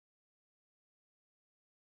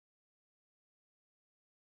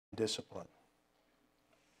discipline.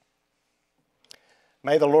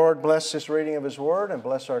 May the Lord bless this reading of His Word and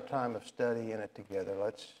bless our time of study in it together.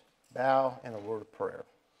 Let's bow in a word of prayer.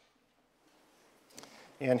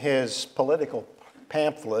 In his political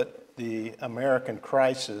pamphlet, The American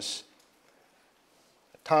Crisis,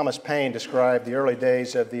 Thomas Paine described the early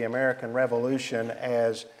days of the American Revolution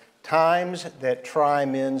as times that try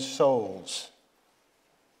men's souls.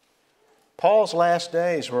 Paul's last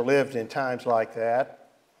days were lived in times like that.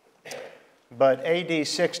 But AD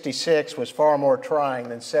 66 was far more trying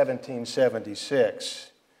than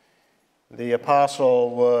 1776. The apostle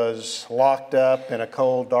was locked up in a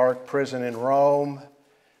cold, dark prison in Rome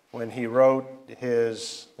when he wrote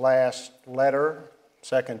his last letter,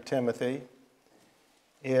 2 Timothy.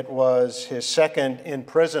 It was his second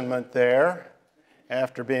imprisonment there.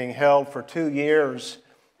 After being held for 2 years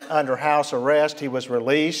under house arrest, he was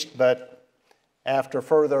released, but after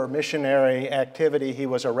further missionary activity, he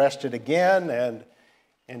was arrested again and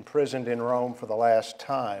imprisoned in Rome for the last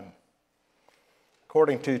time.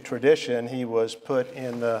 According to tradition, he was put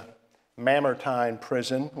in the Mamertine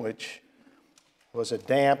prison, which was a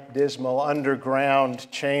damp, dismal underground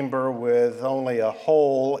chamber with only a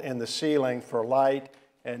hole in the ceiling for light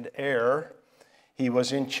and air. He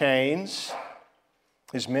was in chains.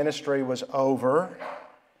 His ministry was over,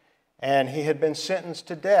 and he had been sentenced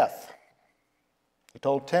to death. He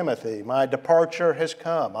told Timothy, "My departure has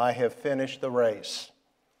come. I have finished the race."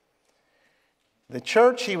 The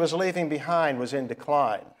church he was leaving behind was in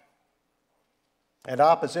decline, and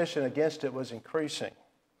opposition against it was increasing.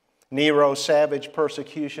 Nero's savage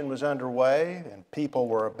persecution was underway, and people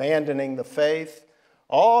were abandoning the faith.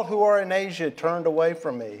 "All who are in Asia turned away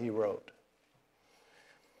from me," he wrote.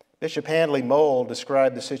 Bishop Handley Mould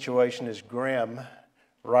described the situation as grim,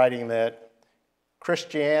 writing that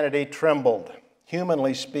Christianity trembled,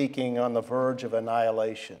 humanly speaking, on the verge of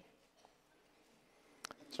annihilation.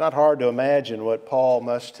 It's not hard to imagine what Paul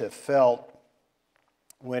must have felt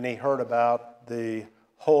when he heard about the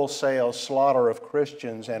wholesale slaughter of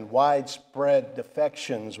Christians and widespread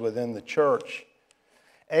defections within the church.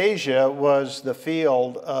 Asia was the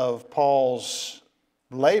field of Paul's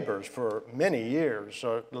labors for many years,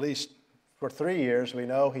 or at least for 3 years. We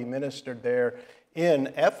know he ministered there in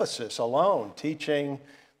Ephesus alone, teaching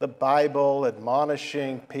the Bible,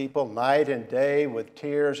 admonishing people night and day with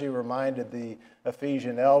tears. He reminded the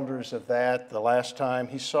Ephesian elders of that the last time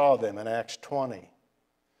he saw them in Acts 20.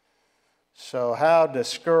 So how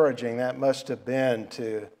discouraging that must have been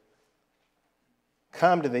to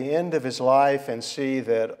come to the end of his life and see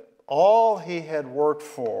that all he had worked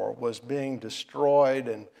for was being destroyed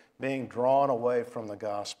and being drawn away from the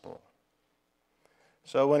gospel.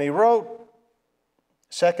 So when he wrote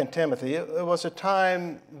 2 Timothy, it was a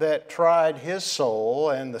time that tried his soul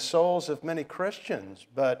and the souls of many Christians,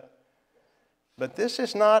 but this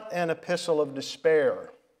is not an epistle of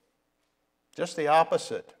despair, just the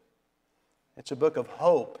opposite. It's a book of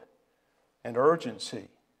hope and urgency.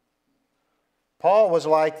 Paul was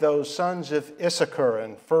like those sons of Issachar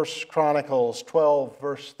in 1 Chronicles 12,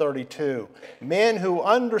 verse 32, men who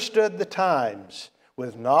understood the times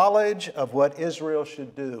with knowledge of what Israel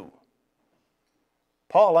should do.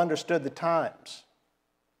 Paul understood the times.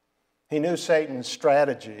 He knew Satan's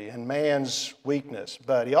strategy and man's weakness,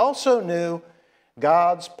 but he also knew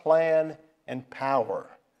God's plan and power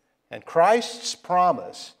and Christ's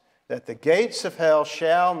promise that the gates of hell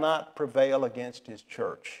shall not prevail against his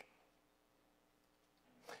church.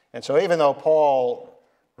 And so even though Paul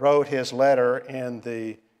wrote his letter in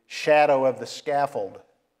the shadow of the scaffold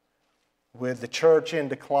with the church in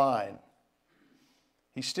decline,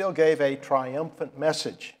 he still gave a triumphant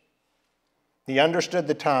message. He understood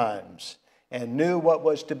the times and knew what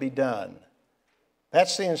was to be done.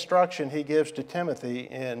 That's the instruction he gives to Timothy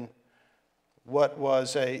in what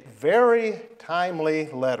was a very timely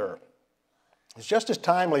letter. It's just as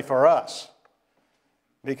timely for us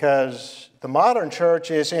because the modern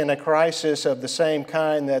church is in a crisis of the same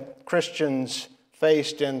kind that Christians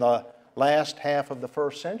faced in the last half of the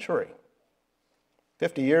first century.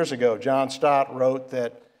 50 years ago, John Stott wrote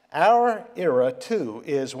that our era, too,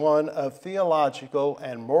 is one of theological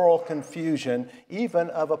and moral confusion,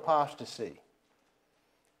 even of apostasy.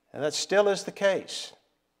 And that still is the case.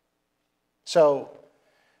 So,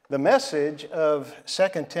 the message of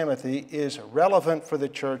 2 Timothy is relevant for the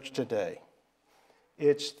church today.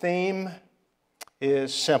 Its theme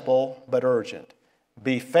is simple but urgent.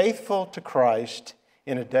 Be faithful to Christ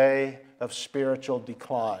in a day of spiritual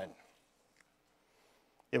decline.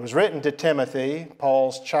 It was written to Timothy,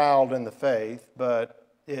 Paul's child in the faith, but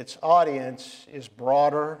its audience is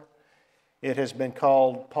broader It has been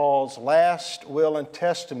called Paul's last will and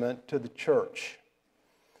testament to the church.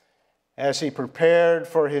 As he prepared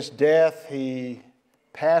for his death, he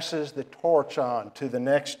passes the torch on to the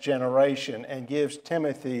next generation and gives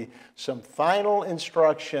Timothy some final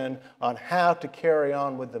instruction on how to carry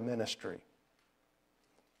on with the ministry.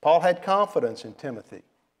 Paul had confidence in Timothy.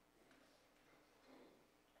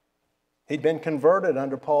 He'd been converted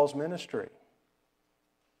under Paul's ministry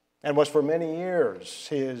and was for many years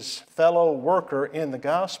his fellow worker in the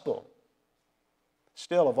gospel.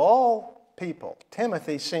 Still, of all people,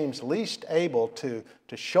 Timothy seems least able to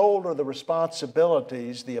shoulder the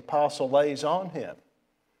responsibilities the apostle lays on him.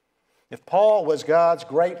 If Paul was God's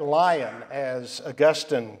great lion, as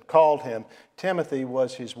Augustine called him, Timothy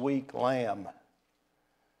was his weak lamb.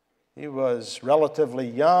 He was relatively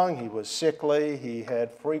young, he was sickly, he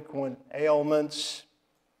had frequent ailments,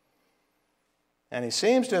 and he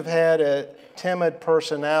seems to have had a timid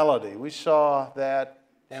personality. We saw that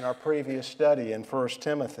in our previous study in 1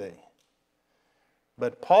 Timothy.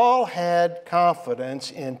 But Paul had confidence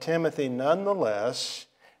in Timothy nonetheless,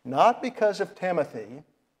 not because of Timothy,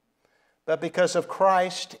 but because of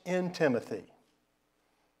Christ in Timothy.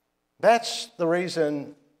 That's the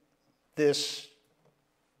reason this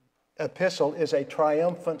epistle is a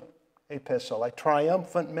triumphant epistle, a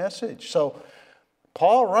triumphant message. So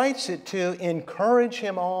Paul writes it to encourage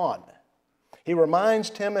him on. He reminds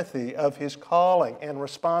Timothy of his calling and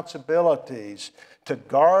responsibilities to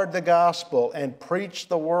guard the gospel and preach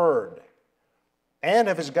the word, and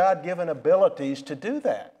of his God-given abilities to do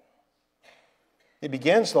that. He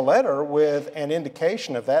begins the letter with an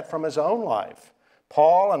indication of that from his own life.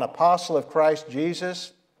 Paul, an apostle of Christ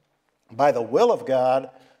Jesus, by the will of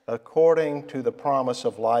God, according to the promise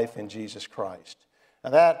of life in Jesus Christ.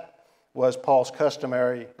 Now that was Paul's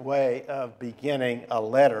customary way of beginning a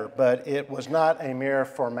letter, but it was not a mere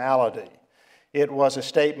formality. It was a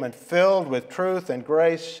statement filled with truth and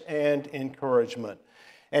grace and encouragement.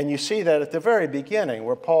 And you see that at the very beginning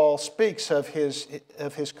where Paul speaks of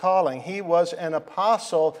his calling. He was an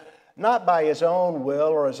apostle not by his own will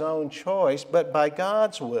or his own choice, but by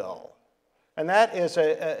God's will. And that is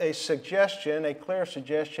a suggestion, a clear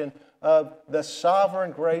suggestion of the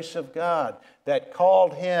sovereign grace of God that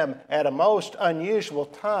called him at a most unusual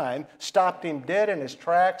time, stopped him dead in his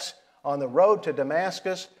tracks on the road to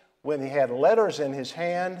Damascus when he had letters in his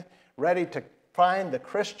hand, ready to find the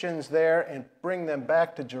Christians there and bring them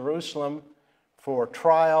back to Jerusalem for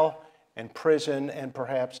trial and prison and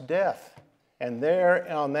perhaps death. And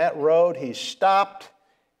there on that road he stopped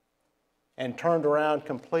and turned around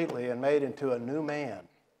completely and made into a new man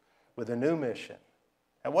with a new mission.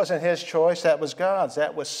 That wasn't his choice, that was God's.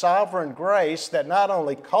 That was sovereign grace that not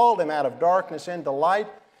only called him out of darkness into light,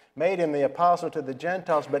 made him the apostle to the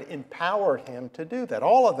Gentiles, but empowered him to do that.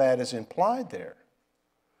 All of that is implied there.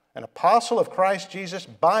 An apostle of Christ Jesus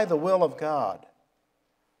by the will of God.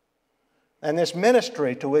 And this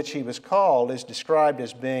ministry to which he was called is described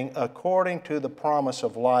as being according to the promise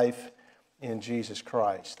of life in Jesus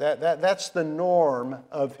Christ. That's the norm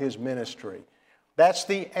of his ministry. That's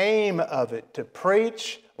the aim of it, to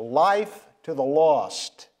preach life to the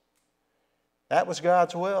lost. That was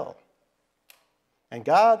God's will. And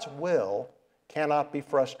God's will cannot be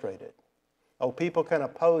frustrated. Oh, people can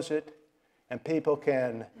oppose it, and people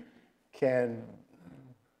can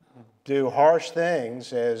do harsh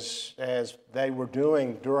things as they were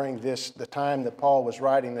doing during the time that Paul was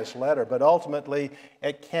writing this letter, but ultimately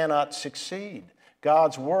it cannot succeed.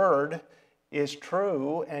 God's word is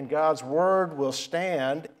true, and God's word will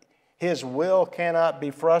stand. His will cannot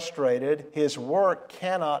be frustrated. His work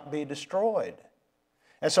cannot be destroyed.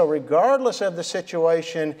 And so regardless of the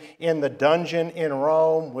situation in the dungeon in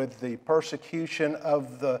Rome with the persecution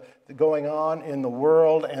of the going on in the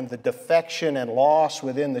world and the defection and loss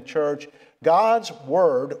within the church, God's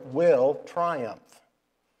word will triumph.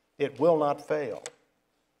 It will not fail.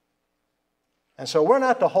 And so we're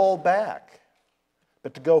not to hold back,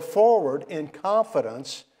 but to go forward in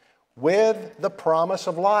confidence with the promise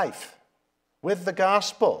of life, with the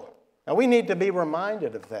gospel. Now we need to be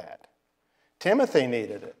reminded of that. Timothy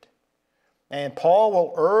needed it. And Paul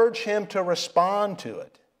will urge him to respond to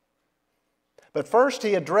it. But first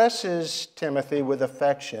he addresses Timothy with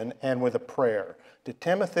affection and with a prayer. To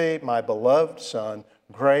Timothy, my beloved son,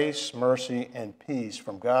 grace, mercy, and peace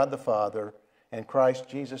from God the Father and Christ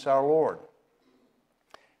Jesus our Lord.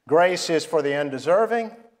 Grace is for the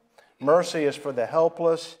undeserving, mercy is for the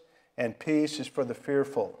helpless, and peace is for the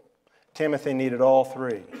fearful. Timothy needed all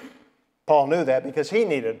three. Paul knew that because he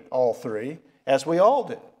needed all three, as we all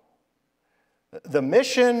do. The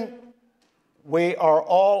mission we are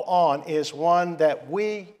all on is one that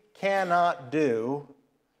we cannot do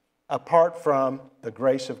apart from the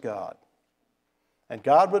grace of God. And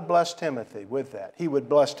God would bless Timothy with that. He would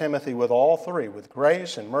bless Timothy with all three, with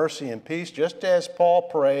grace and mercy and peace, just as Paul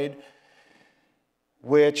prayed,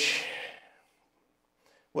 which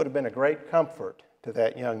would have been a great comfort to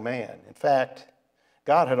that young man. In fact,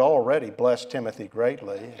 God had already blessed Timothy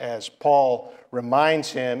greatly, as Paul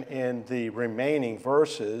reminds him in the remaining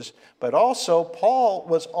verses, but also Paul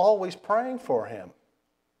was always praying for him.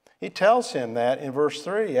 He tells him that in verse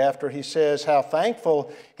 3 after he says how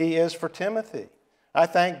thankful he is for Timothy. I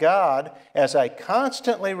thank God as I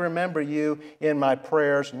constantly remember you in my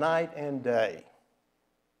prayers night and day.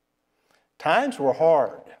 Times were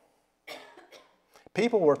hard.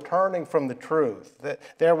 People were turning from the truth.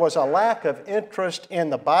 There was a lack of interest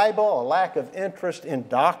in the Bible, a lack of interest in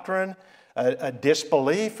doctrine, a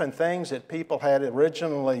disbelief in things that people had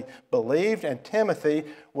originally believed, and Timothy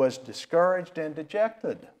was discouraged and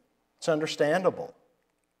dejected. It's understandable.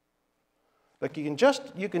 But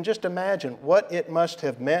you can just imagine what it must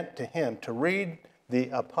have meant to him to read the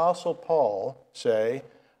Apostle Paul say,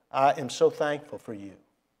 I am so thankful for you.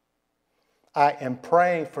 I am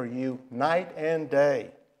praying for you night and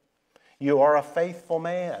day. You are a faithful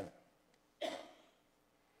man. It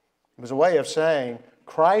was a way of saying,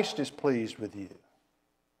 Christ is pleased with you.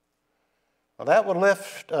 Well, that would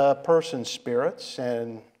lift a person's spirits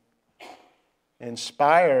and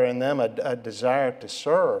inspire in them a desire to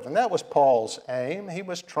serve. And that was Paul's aim. He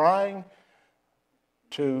was trying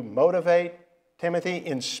to motivate Timothy,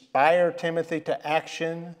 inspire Timothy to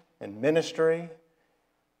action and ministry.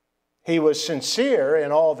 He was sincere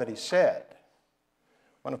in all that he said.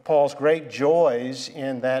 One of Paul's great joys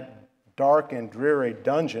in that dark and dreary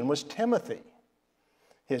dungeon was Timothy,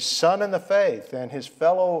 his son in the faith and his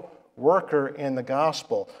fellow worker in the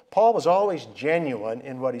gospel. Paul was always genuine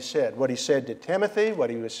in what he said. What he said to Timothy, what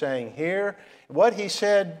he was saying here, what he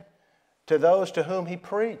said to those to whom he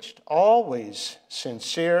preached. Always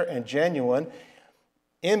sincere and genuine.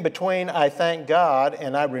 In between, I thank God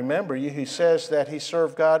and I remember you, he says that he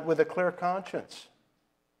served God with a clear conscience,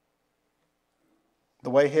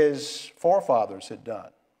 the way his forefathers had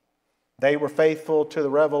done. They were faithful to the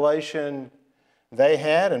revelation they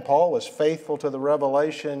had, and Paul was faithful to the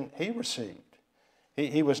revelation he received.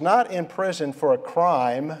 He was not in prison for a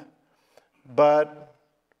crime, but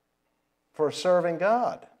for serving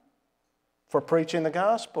God, for preaching the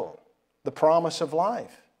gospel, the promise of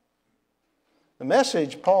life. The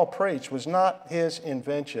message Paul preached was not his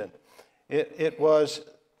invention. It was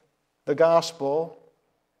the gospel,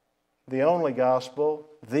 the only gospel,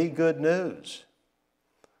 the good news.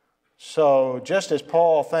 So just as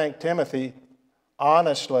Paul thanked Timothy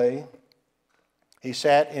honestly, he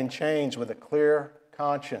sat in chains with a clear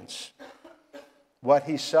conscience. What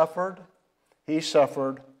he suffered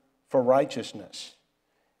for righteousness.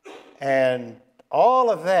 And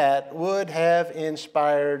all of that would have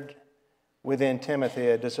inspired within Timothy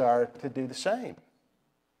a desire to do the same.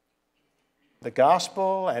 The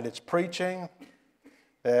gospel and its preaching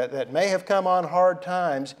that may have come on hard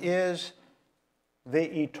times is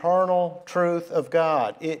the eternal truth of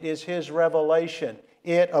God. It is His revelation.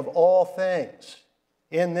 It, of all things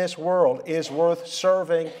in this world, is worth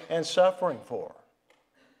serving and suffering for.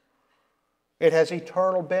 It has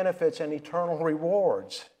eternal benefits and eternal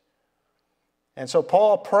rewards. And so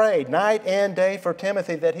Paul prayed night and day for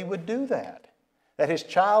Timothy that he would do that his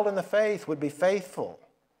child in the faith would be faithful,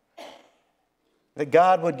 that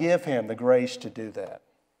God would give him the grace to do that.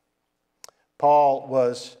 Paul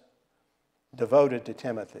was devoted to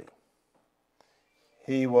Timothy.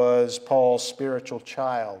 He was Paul's spiritual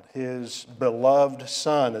child, his beloved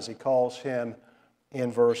son, as he calls him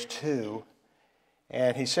in verse 2.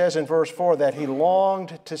 And he says in verse 4 that he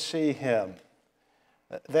longed to see him.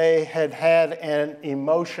 They had had an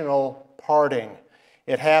emotional parting.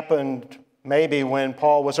 It happened maybe when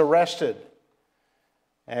Paul was arrested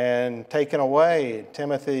and taken away.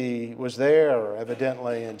 Timothy was there,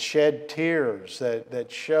 evidently, and shed tears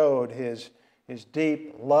that showed his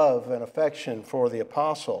deep love and affection for the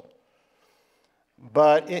apostle.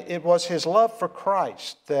 But it was his love for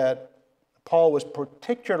Christ that Paul was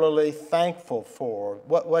particularly thankful for,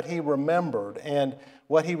 what he remembered and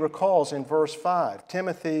what he recalls in verse 5.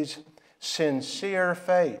 Timothy's sincere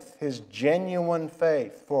faith, his genuine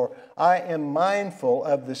faith. For I am mindful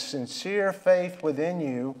of the sincere faith within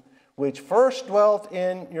you, which first dwelt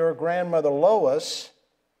in your grandmother Lois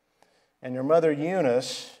and your mother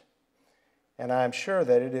Eunice, and I am sure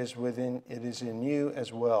that it is in you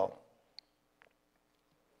as well.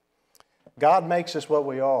 God makes us what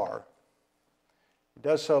we are. He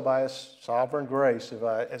does so by His sovereign grace,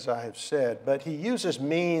 as I have said, but He uses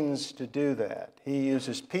means to do that. He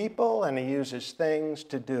uses people and He uses things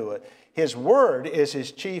to do it. His Word is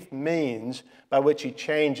His chief means by which He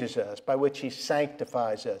changes us, by which He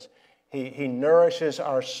sanctifies us. He nourishes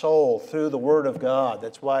our soul through the Word of God.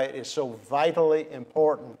 That's why it is so vitally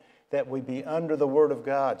important that we be under the Word of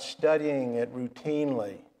God, studying it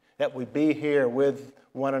routinely, that we be here with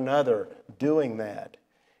one another doing that.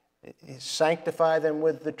 Sanctify them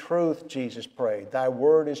with the truth, Jesus prayed. Thy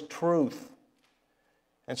word is truth.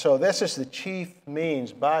 And so this is the chief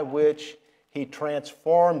means by which He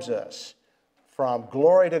transforms us from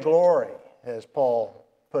glory to glory, as Paul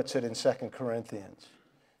puts it in 2 Corinthians.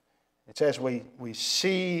 It's as we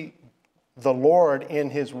see the Lord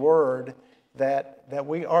in His Word that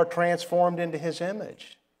we are transformed into His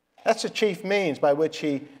image. That's the chief means by which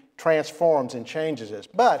He transforms and changes us.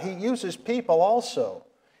 But He uses people also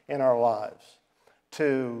in our lives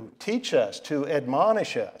to teach us, to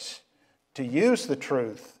admonish us, to use the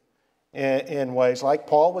truth in ways like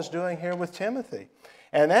Paul was doing here with Timothy.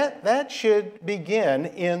 And that should begin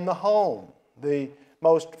in the home. The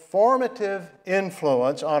most formative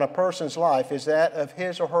influence on a person's life is that of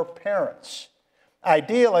his or her parents.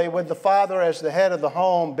 Ideally, with the father as the head of the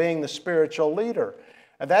home being the spiritual leader.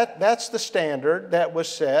 And that's the standard that was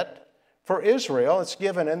set for Israel. It's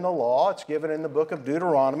given in the law. It's given in the book of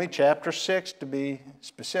Deuteronomy, chapter 6 to be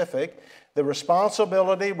specific. The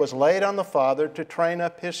responsibility was laid on the father to train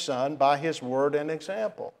up his son by his word and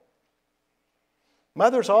example.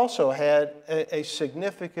 Mothers also had a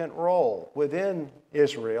significant role within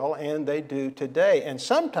Israel, and they do today. And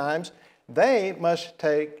sometimes they must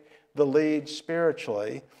take the lead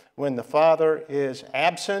spiritually when the father is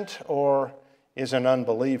absent or is an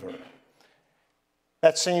unbeliever.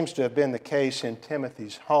 That seems to have been the case in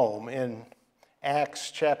Timothy's home. In Acts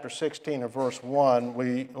chapter 16 or verse 1,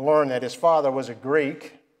 we learn that his father was a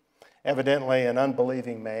Greek, evidently an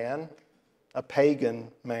unbelieving man, a pagan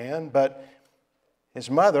man, but his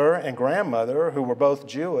mother and grandmother, who were both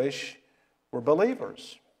Jewish, were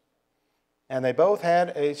believers. And they both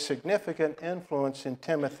had a significant influence in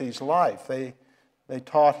Timothy's life. They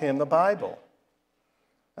taught him the Bible.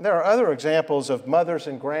 And there are other examples of mothers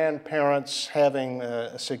and grandparents having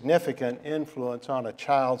a significant influence on a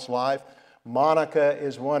child's life. Monica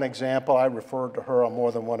is one example. I referred to her on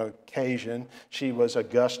more than one occasion. She was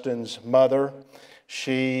Augustine's mother.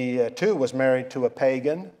 She, too, was married to a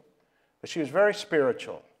pagan, but she was very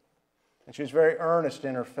spiritual. And she was very earnest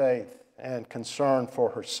in her faith and concern for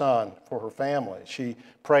her son, for her family. She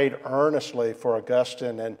prayed earnestly for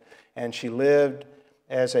Augustine, and she lived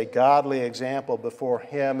as a godly example before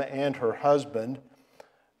him and her husband.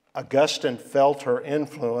 Augustine felt her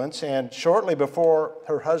influence, and shortly before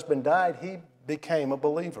her husband died, he became a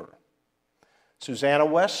believer. Susanna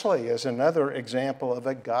Wesley is another example of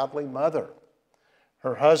a godly mother.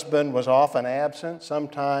 Her husband was often absent,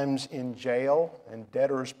 sometimes in jail, in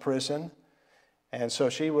debtor's prison, and so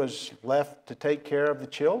she was left to take care of the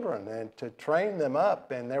children and to train them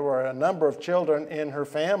up, and there were a number of children in her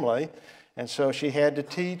family. And so she had to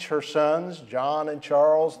teach her sons, John and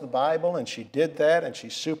Charles, the Bible, and she did that, and she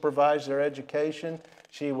supervised their education.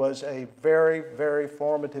 She was a very, very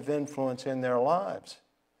formative influence in their lives.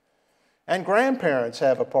 And grandparents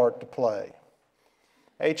have a part to play.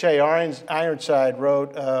 H.A. Ironside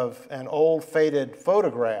wrote of an old faded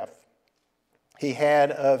photograph he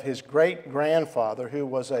had of his great-grandfather, who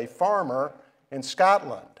was a farmer in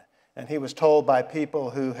Scotland. And he was told by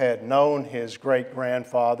people who had known his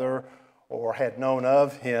great-grandfather or had known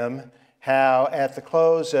of him, how at the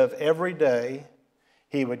close of every day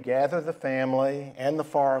he would gather the family and the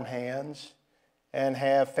farm hands and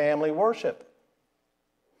have family worship.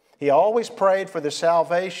 He always prayed for the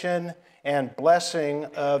salvation and blessing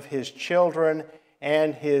of his children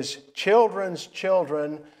and his children's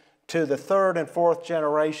children to the third and fourth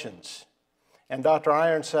generations. And Dr.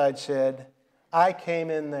 Ironside said, I came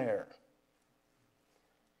in there.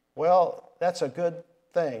 Well, that's a good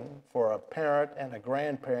thing for a parent and a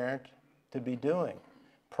grandparent to be doing,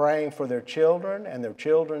 praying for their children and their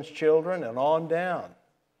children's children and on down.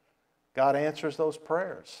 God answers those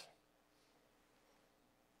prayers.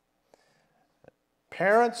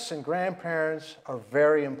 Parents and grandparents are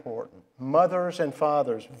very important. Mothers and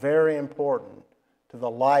fathers, very important to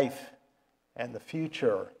the life and the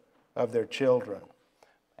future of their children.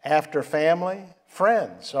 After family,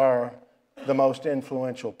 friends are the most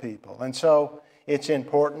influential people. And so it's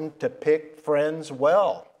important to pick friends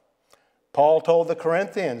well. Paul told the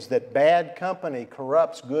Corinthians that bad company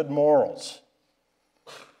corrupts good morals.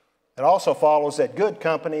 It also follows that good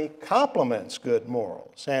company complements good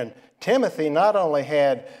morals. And Timothy not only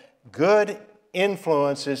had good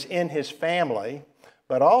influences in his family,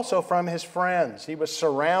 but also from his friends. He was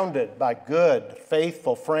surrounded by good,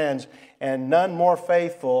 faithful friends, and none more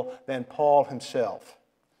faithful than Paul himself.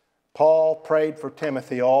 Paul prayed for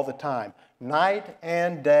Timothy all the time, night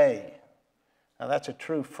and day. Now that's a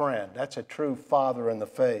true friend. That's a true father in the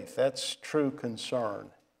faith. That's true concern.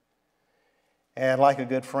 And like a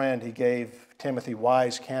good friend, he gave Timothy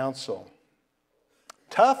wise counsel.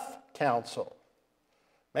 Tough counsel.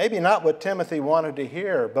 Maybe not what Timothy wanted to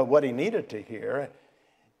hear, but what he needed to hear.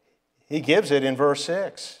 He gives it in verse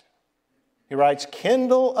 6. He writes,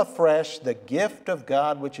 "Kindle afresh the gift of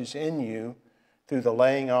God which is in you through the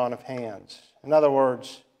laying on of hands." In other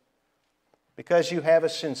words, because you have a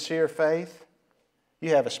sincere faith,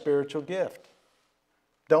 you have a spiritual gift.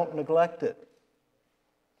 Don't neglect it.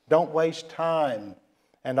 Don't waste time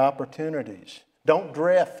and opportunities. Don't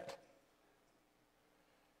drift.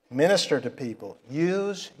 Minister to people.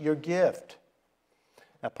 Use your gift.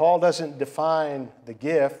 Now, Paul doesn't define the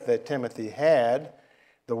gift that Timothy had.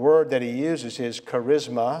 The word that he uses is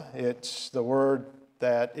charisma. It's the word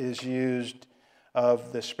that is used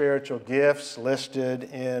of the spiritual gifts listed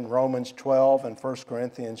in Romans 12 and 1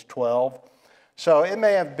 Corinthians 12. So it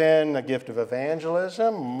may have been a gift of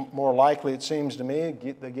evangelism. More likely, it seems to me,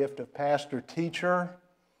 the gift of pastor-teacher.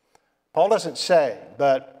 Paul doesn't say,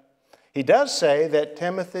 but he does say that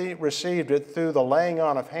Timothy received it through the laying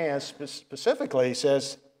on of hands. Specifically, he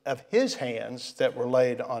says, of his hands that were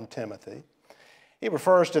laid on Timothy. He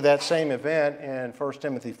refers to that same event in 1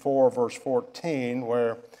 Timothy 4, verse 14,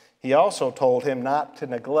 where he also told him not to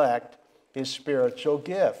neglect his spiritual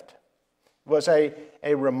gift. It was a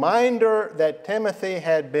reminder that Timothy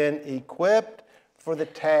had been equipped for the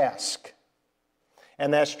task.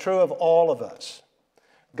 And that's true of all of us.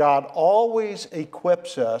 God always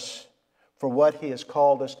equips us for what He has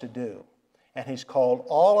called us to do. And He's called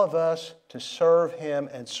all of us to serve Him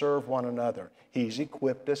and serve one another. He's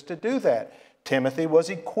equipped us to do that. Timothy was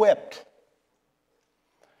equipped.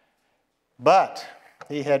 But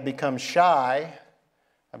he had become shy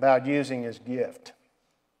about using his gift.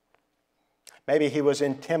 Maybe he was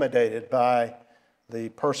intimidated by the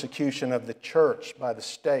persecution of the church by the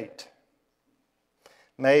state.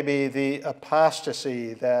 Maybe the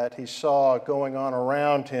apostasy that he saw going on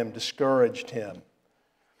around him discouraged him.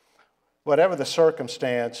 Whatever the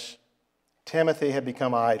circumstance, Timothy had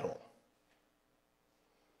become idle.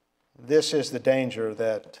 This is the danger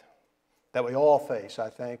that we all face, I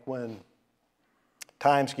think, when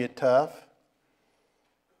times get tough.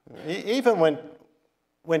 Even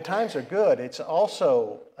when times are good, it's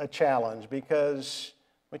also a challenge because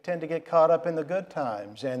we tend to get caught up in the good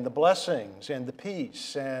times and the blessings and the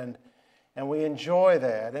peace, and we enjoy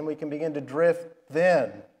that, and we can begin to drift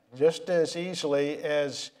then just as easily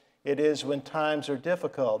as it is when times are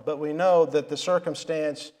difficult. But we know that the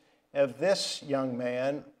circumstance of this young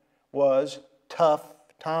man was tough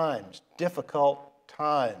times, difficult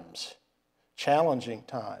times, challenging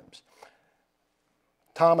times.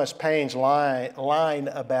 Thomas Paine's line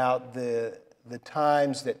about the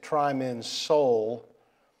times that try men's soul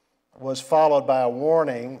was followed by a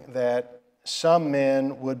warning that some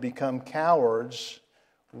men would become cowards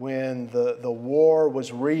when the war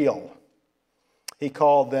was real. He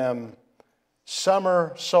called them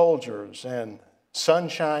summer soldiers and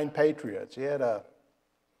sunshine patriots. He had a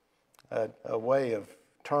way of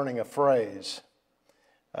turning a phrase.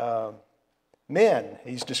 Men,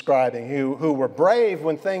 he's describing, who were brave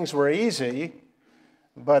when things were easy,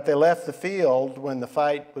 but they left the field when the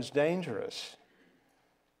fight was dangerous.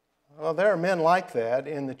 Well, there are men like that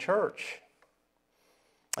in the church.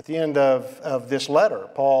 At the end of this letter,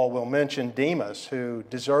 Paul will mention Demas, who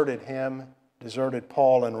deserted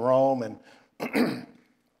Paul in Rome, and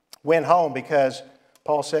went home because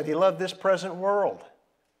Paul said he loved this present world.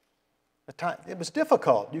 It was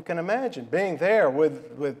difficult, you can imagine, being there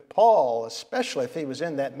with Paul, especially if he was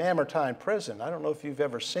in that Mamertine prison. I don't know if you've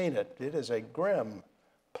ever seen it. It is a grim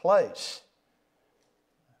place.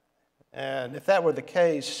 And if that were the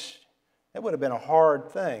case, it would have been a hard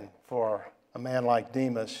thing for a man like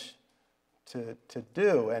Demas to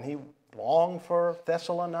do. And he longed for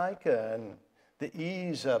Thessalonica and the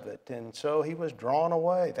ease of it. And so he was drawn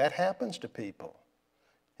away. That happens to people.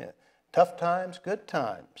 Yeah. Tough times, good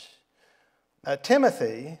times.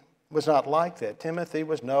 Timothy was not like that. Timothy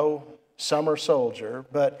was no summer soldier,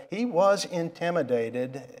 but he was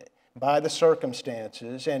intimidated by the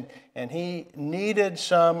circumstances, and he needed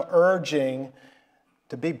some urging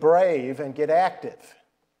to be brave and get active.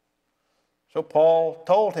 So Paul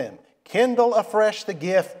told him, Kindle afresh the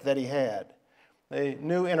gift that he had. The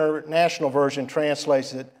New International Version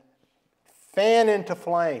translates it, fan into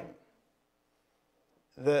flame.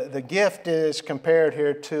 The gift is compared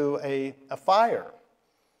here to a fire.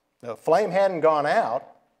 The flame hadn't gone out,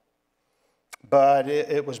 but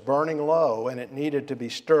it was burning low and it needed to be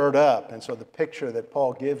stirred up. And so the picture that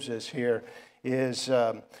Paul gives us here is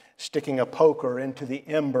sticking a poker into the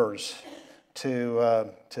embers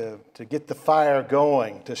to get the fire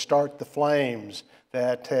going, to start the flames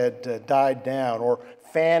that had died down, or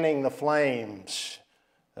fanning the flames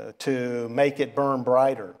to make it burn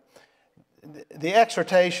brighter. The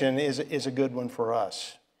exhortation is a good one for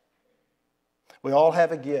us. We all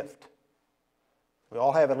have a gift. We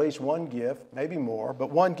all have at least one gift, maybe more, but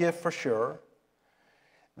one gift for sure.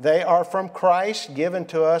 They are from Christ, given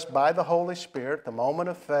to us by the Holy Spirit. The moment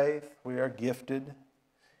of faith, we are gifted.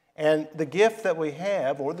 And the gift that we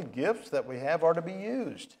have, or the gifts that we have, are to be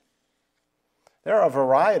used. There are a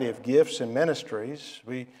variety of gifts and ministries.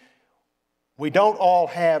 We don't all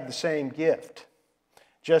have the same gift.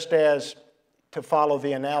 Just as, to follow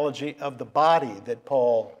the analogy of the body that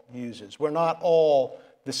Paul uses, we're not all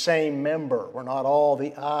the same member. We're not all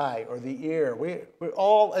the eye or the ear. We're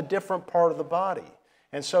all a different part of the body.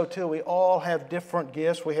 And so too, we all have different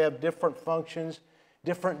gifts. We have different functions,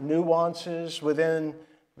 different nuances within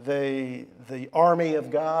the army of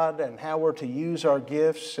God and how we're to use our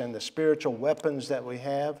gifts and the spiritual weapons that we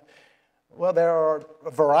have. Well, there are a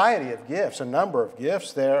variety of gifts, a number of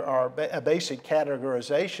gifts. There are a basic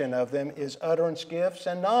categorization of them is utterance gifts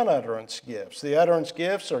and non-utterance gifts. The utterance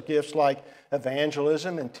gifts are gifts like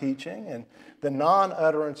evangelism and teaching, and the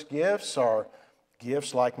non-utterance gifts are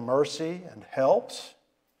gifts like mercy and helps.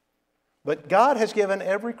 But God has given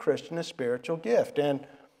every Christian a spiritual gift, and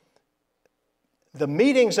the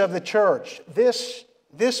meetings of the church, this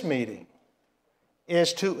meeting,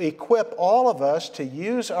 is to equip all of us to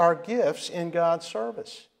use our gifts in God's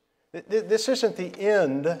service. This isn't the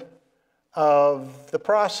end of the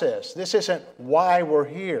process. This isn't why we're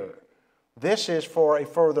here. This is for a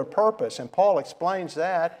further purpose, and Paul explains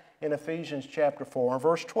that in Ephesians chapter 4 and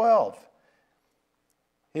verse 12.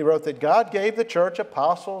 He wrote that God gave the church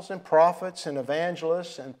apostles and prophets and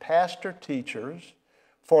evangelists and pastor teachers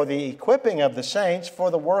for the equipping of the saints for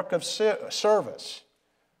the work of service,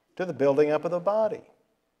 to the building up of the body.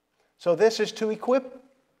 So this is to equip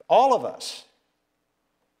all of us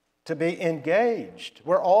to be engaged.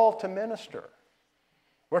 We're all to minister.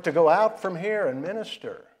 We're to go out from here and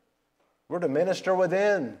minister. We're to minister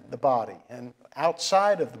within the body and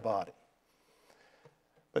outside of the body.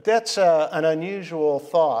 But that's an unusual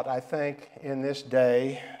thought, I think, in this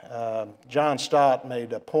day. John Stott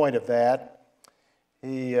made a point of that.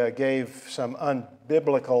 He gave some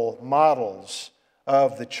unbiblical models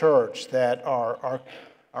of the church that are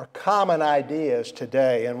common ideas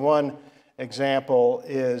today. And one example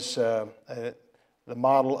is the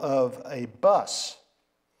model of a bus,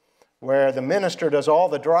 where the minister does all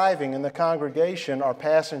the driving and the congregation are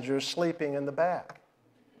passengers sleeping in the back.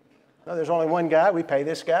 No, there's only one guy. We pay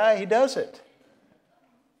this guy. He does it.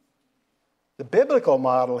 The biblical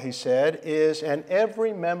model, he said, is an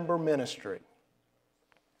every member ministry.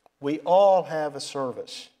 We all have a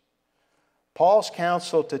service. Paul's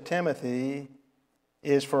counsel to Timothy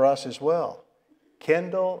is for us as well.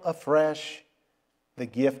 Kindle afresh the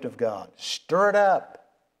gift of God. Stir it up.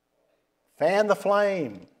 Fan the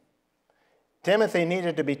flame. Timothy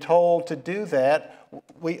needed to be told to do that.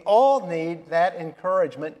 We all need that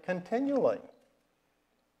encouragement continually.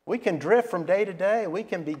 We can drift from day to day. We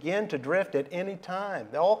can begin to drift at any time.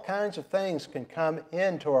 All kinds of things can come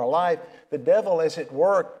into our life. The devil is at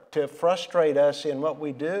work to frustrate us in what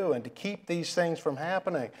we do and to keep these things from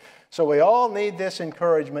happening. So we all need this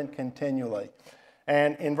encouragement continually.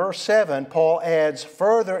 And in verse 7, Paul adds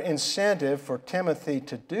further incentive for Timothy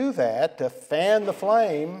to do that, to fan the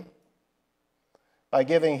flame, by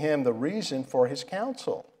giving him the reason for his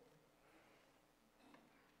counsel.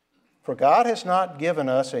 For God has not given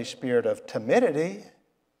us a spirit of timidity,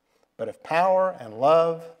 but of power and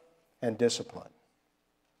love and discipline.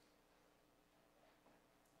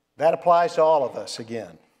 That applies to all of us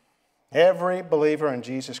again. Every believer in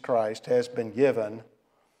Jesus Christ has been given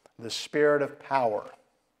the spirit of power.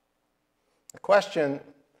 The question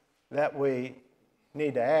that we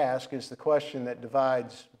need to ask is the question that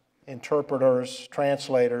divides interpreters,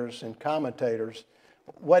 translators, and commentators.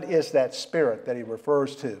 What is that spirit that he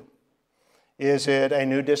refers to? Is it a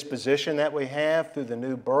new disposition that we have through the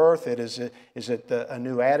new birth? Is it a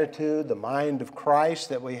new attitude, the mind of Christ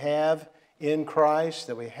that we have in Christ,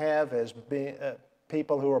 that we have as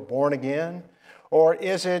people who are born again? Or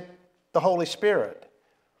is it the Holy Spirit,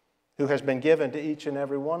 who has been given to each and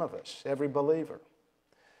every one of us, every believer?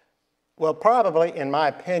 Well, probably, in my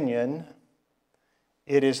opinion,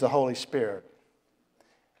 it is the Holy Spirit.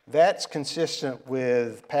 That's consistent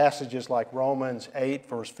with passages like Romans 8,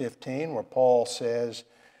 verse 15, where Paul says,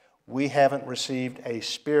 we haven't received a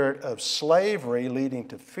spirit of slavery leading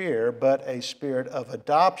to fear, but a spirit of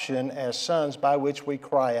adoption as sons by which we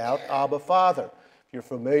cry out, Abba, Father. If you're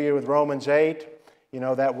familiar with Romans 8, you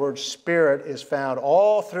know that word spirit is found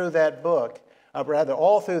all through that book,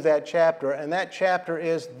 all through that chapter, and that chapter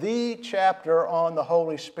is the chapter on the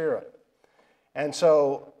Holy Spirit. And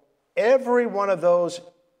so every one of those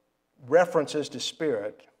references to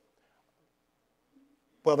spirit,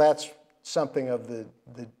 well, that's something of the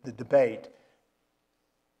debate.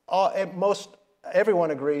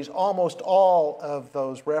 Everyone agrees almost all of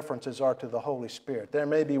those references are to the Holy Spirit. There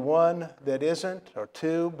may be one that isn't, or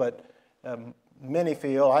two, but I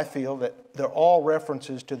feel that they're all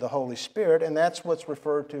references to the Holy Spirit, and that's what's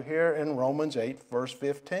referred to here in Romans 8, verse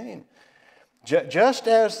 15. Just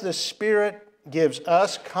as the Spirit gives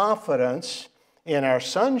us confidence in our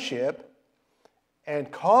sonship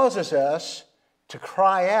and causes us to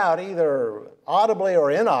cry out either audibly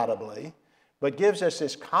or inaudibly, but gives us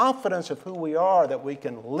this confidence of who we are, that we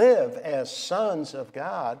can live as sons of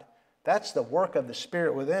God, that's the work of the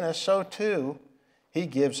Spirit within us. So too, He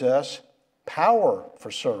gives us power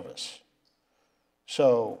for service.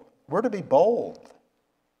 So we're to be bold.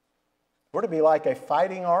 We're to be like a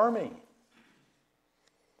fighting army.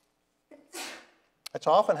 That's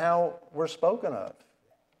often how we're spoken of.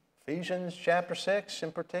 Ephesians chapter 6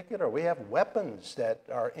 in particular, we have weapons that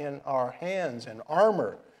are in our hands and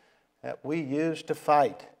armor that we use to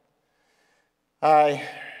fight. I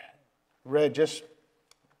read just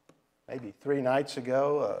maybe 3 nights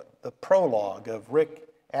ago the prologue of Rick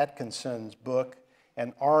Atkinson's book,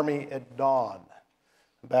 An Army at Dawn,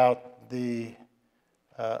 about the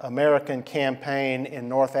American campaign in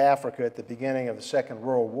North Africa at the beginning of the Second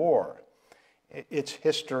World War. It's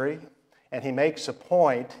history, and he makes a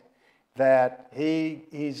point that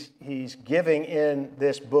he's giving in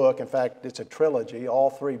this book. In fact, it's a trilogy, all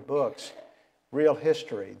 3 books, real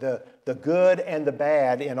history, the good and the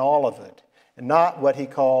bad in all of it, and not what he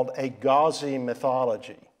called a gauzy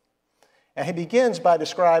mythology. And he begins by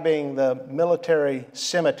describing the military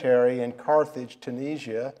cemetery in Carthage,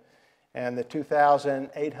 Tunisia, and the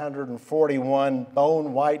 2,841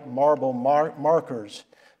 bone-white marble markers,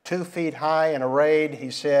 2 feet high and arrayed, he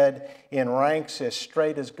said, in ranks as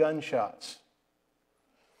straight as gunshots.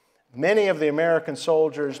 Many of the American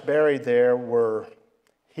soldiers buried there were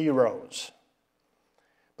heroes,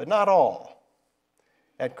 but not all.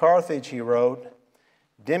 At Carthage, he wrote,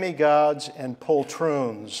 demigods and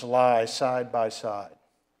poltroons lie side by side.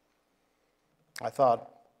 I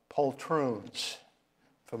thought, poltroons,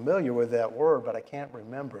 familiar with that word, but I can't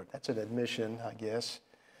remember it. That's an admission, I guess.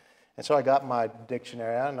 And so I got my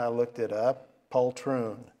dictionary out and I looked it up.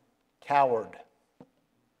 Poltroon, coward.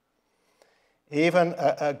 Even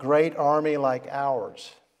a great army like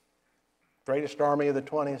ours, greatest army of the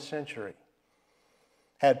 20th century,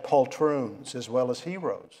 had poltroons as well as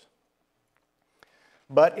heroes.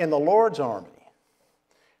 But in the Lord's army,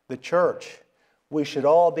 the church, we should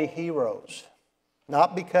all be heroes.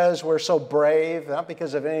 Not because we're so brave, not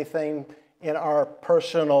because of anything in our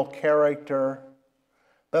personal character,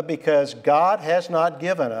 but because God has not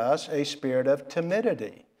given us a spirit of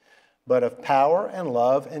timidity, but of power and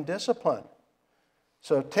love and discipline.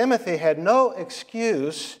 So Timothy had no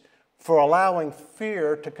excuse for allowing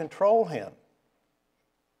fear to control him.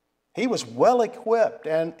 He was well equipped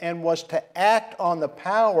and was to act on the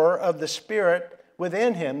power of the Spirit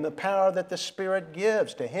within him, the power that the Spirit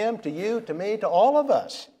gives to him, to you, to me, to all of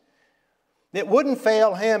us. It wouldn't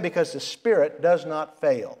fail him because the Spirit does not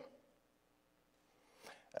fail.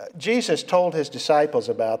 Jesus told his disciples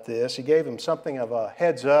about this. He gave them something of a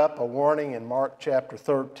heads up, a warning in Mark chapter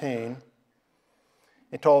 13.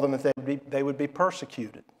 He told them that they would be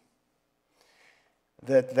persecuted,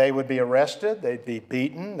 that they would be arrested, they'd be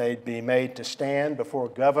beaten, they'd be made to stand before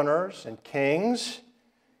governors and kings.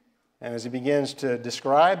 And as he begins to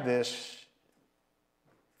describe this,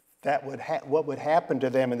 what would happen to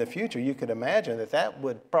them in the future, you could imagine that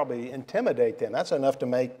would probably intimidate them. That's enough to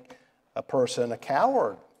make a person a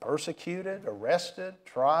coward, persecuted, arrested,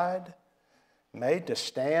 tried, made to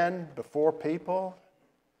stand before people.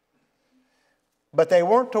 But they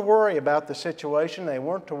weren't to worry about the situation. They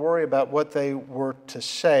weren't to worry about what they were to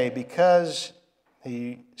say because,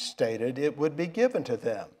 he stated, it would be given to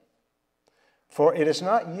them. For it is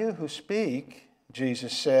not you who speak,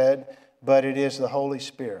 Jesus said, but it is the Holy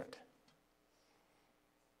Spirit.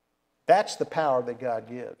 That's the power that God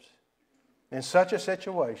gives. In such a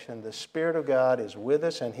situation, the Spirit of God is with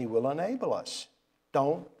us and He will enable us.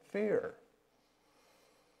 Don't fear.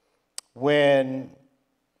 When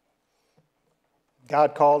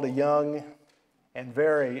God called a young and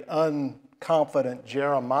very unconfident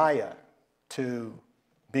Jeremiah to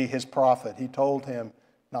be His prophet, He told him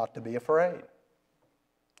not to be afraid.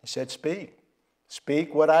 He said, speak.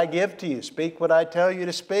 Speak what I give to you. Speak what I tell you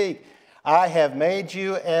to speak. I have made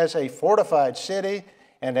you as a fortified city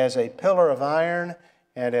and as a pillar of iron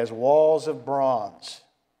and as walls of bronze.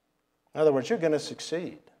 In other words, you're going to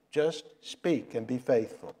succeed. Just speak and be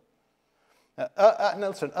faithful.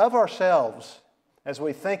 Listen, of ourselves, as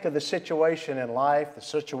we think of the situation in life, the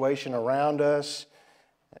situation around us,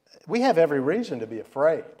 we have every reason to be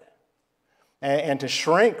afraid and to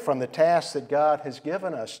shrink from the task that God has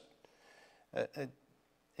given us.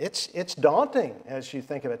 It's daunting as you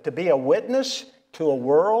think of it. To be a witness to a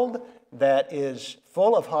world that is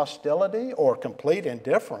full of hostility or complete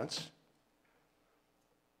indifference.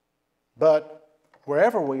 But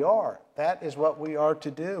wherever we are, that is what we are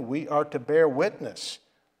to do. We are to bear witness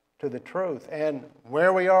to the truth. And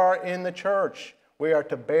where we are in the church, we are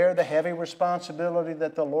to bear the heavy responsibility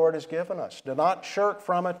that the Lord has given us. To not shirk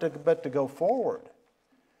from it, but to go forward.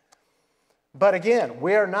 But again,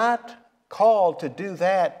 we are not called to do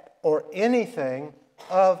that or anything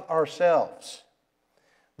of ourselves.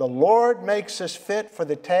 The Lord makes us fit for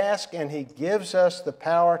the task, and He gives us the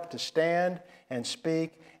power to stand and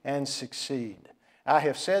speak and succeed. I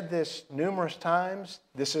have said this numerous times.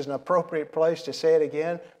 This is an appropriate place to say it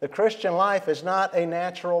again. The Christian life is not a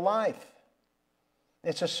natural life.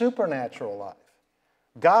 It's a supernatural life.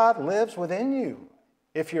 God lives within you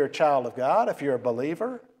if you're a child of God, if you're a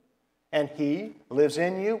believer, and He lives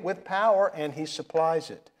in you with power and He supplies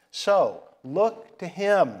it. So, look to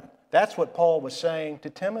Him. That's what Paul was saying to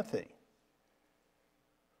Timothy.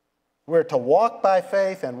 We're to walk by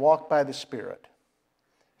faith and walk by the Spirit.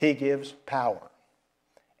 He gives power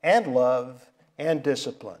and love and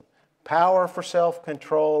discipline. Power for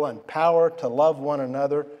self-control and power to love one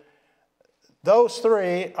another. Those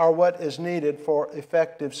three are what is needed for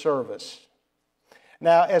effective service.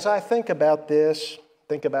 Now, as I think about this,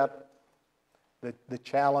 think about the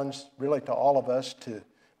challenge really to all of us to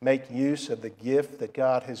make use of the gift that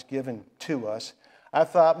God has given to us, I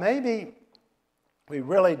thought maybe we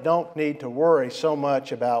really don't need to worry so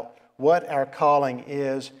much about what our calling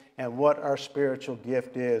is and what our spiritual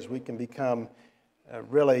gift is. We can become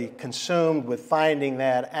really consumed with finding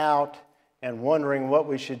that out and wondering what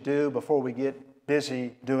we should do before we get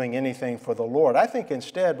busy doing anything for the Lord. I think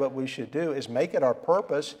instead what we should do is make it our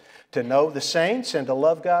purpose to know the saints and to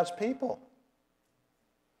love God's people.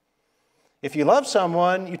 If you love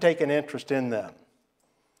someone, you take an interest in them.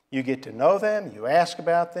 You get to know them, you ask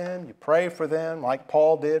about them, you pray for them like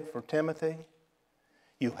Paul did for Timothy.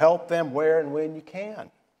 You help them where and when you can.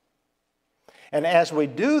 And as we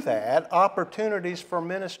do that, opportunities for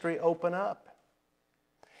ministry open up.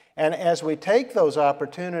 And as we take those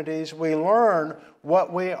opportunities, we learn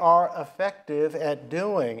what we are effective at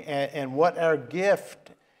doing and what our gift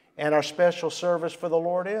and our special service for the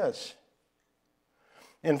Lord is.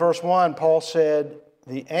 In verse 1, Paul said,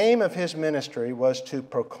 the aim of his ministry was to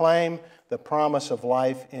proclaim the promise of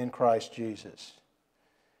life in Christ Jesus.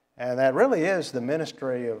 And that really is the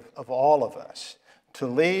ministry of all of us, to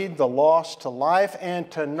lead the lost to life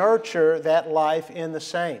and to nurture that life in the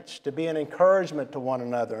saints, to be an encouragement to one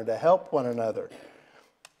another and to help one another.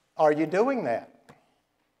 Are you doing that?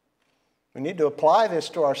 We need to apply this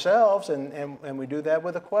to ourselves, and we do that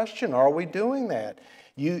with a question. Are we doing that?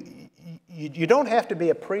 You don't have to be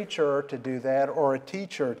a preacher to do that or a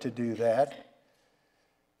teacher to do that.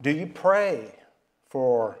 Do you pray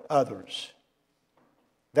for others?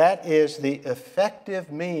 That is the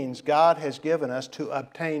effective means God has given us to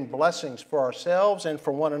obtain blessings for ourselves and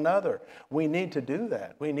for one another. We need to do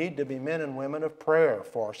that. We need to be men and women of prayer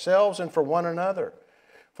for ourselves and for one another,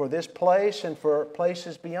 for this place and for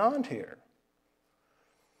places beyond here.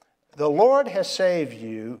 The Lord has saved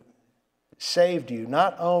you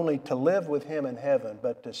not only to live with Him in heaven,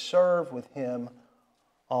 but to serve with Him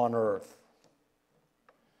on earth.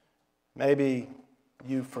 Maybe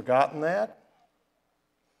you've forgotten that,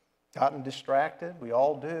 gotten distracted. We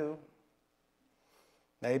all do.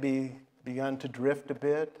 Maybe begun to drift a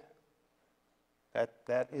bit.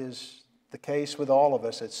 That is the case with all of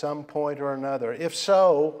us at some point or another. If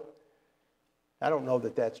so, I don't know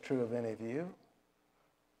that that's true of any of you,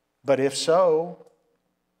 but if so,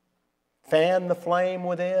 fan the flame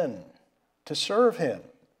within to serve Him.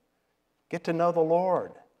 Get to know the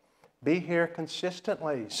Lord. Be here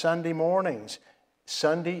consistently, Sunday mornings,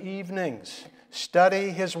 Sunday evenings, Study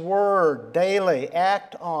His Word daily.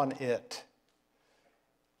 Act on it.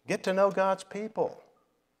 Get to know God's people.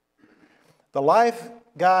 The life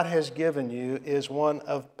God has given you is one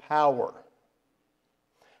of power.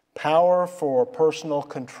 Power for personal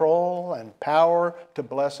control and power to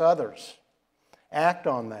bless others. Act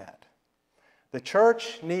on that. The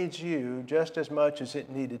church needs you just as much as it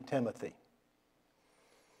needed Timothy.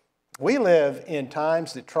 We live in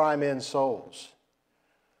times that try men's souls.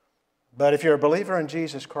 But if you're a believer in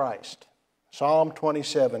Jesus Christ, Psalm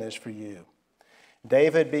 27 is for you.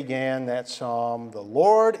 David began that psalm, "The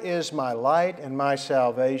Lord is my light and my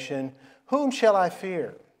salvation. Whom shall I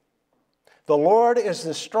fear? The Lord is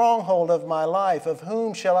the stronghold of my life. Of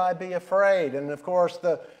whom shall I be afraid?" And of course,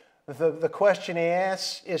 the question he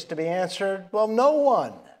asks is to be answered, well, no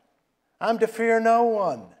one. I'm to fear no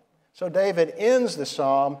one. So David ends the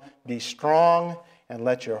psalm, "Be strong and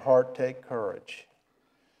let your heart take courage."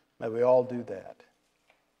 May we all do that.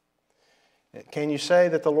 Can you say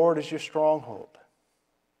that the Lord is your stronghold?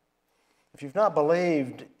 If you've not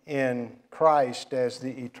believed in Christ as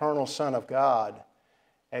the eternal Son of God,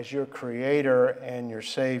 as your Creator and your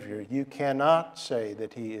Savior, you cannot say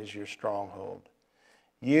that He is your stronghold.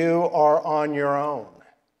 You are on your own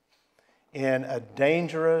in a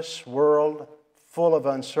dangerous world full of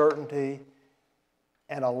uncertainty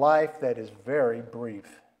and a life that is very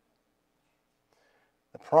brief.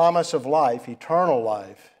 The promise of life, eternal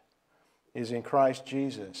life, is in Christ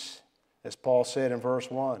Jesus. As Paul said in verse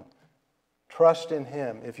 1, trust in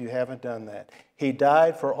Him if you haven't done that. He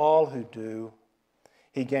died for all who do.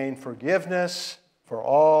 He gained forgiveness for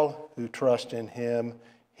all who trust in Him.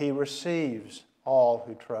 He receives all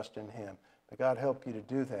who trust in Him. May God help you to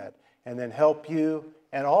do that, and then help you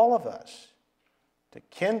and all of us to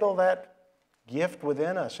kindle that gift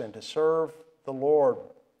within us and to serve the Lord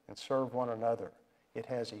and serve one another. It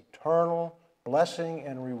has eternal blessing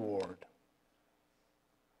and reward.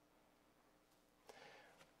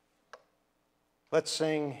 Let's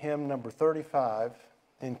sing hymn number 35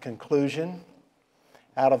 in conclusion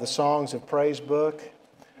out of the Songs of Praise book,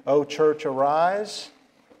 "O Church, Arise."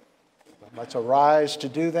 Let's arise to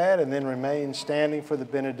do that and then remain standing for the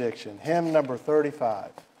benediction. Hymn number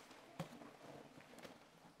 35.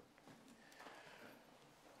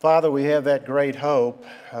 Father, we have that great hope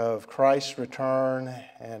of Christ's return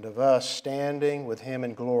and of us standing with Him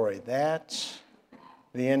in glory. That's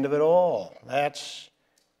the end of it all. That's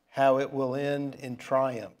how it will end in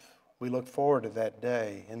triumph. We look forward to that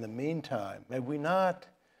day. In the meantime, may we not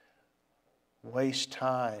waste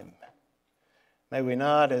time. May we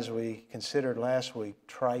not, as we considered last week,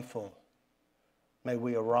 trifle. May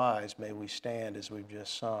we arise, may we stand as we've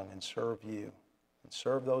just sung and serve You and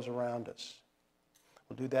serve those around us.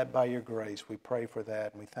 We'll do that by Your grace. We pray for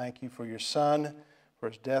that. And we thank You for Your Son, for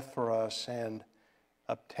His death for us, and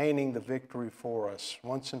obtaining the victory for us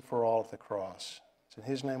once and for all at the cross. It's in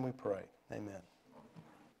His name we pray. Amen.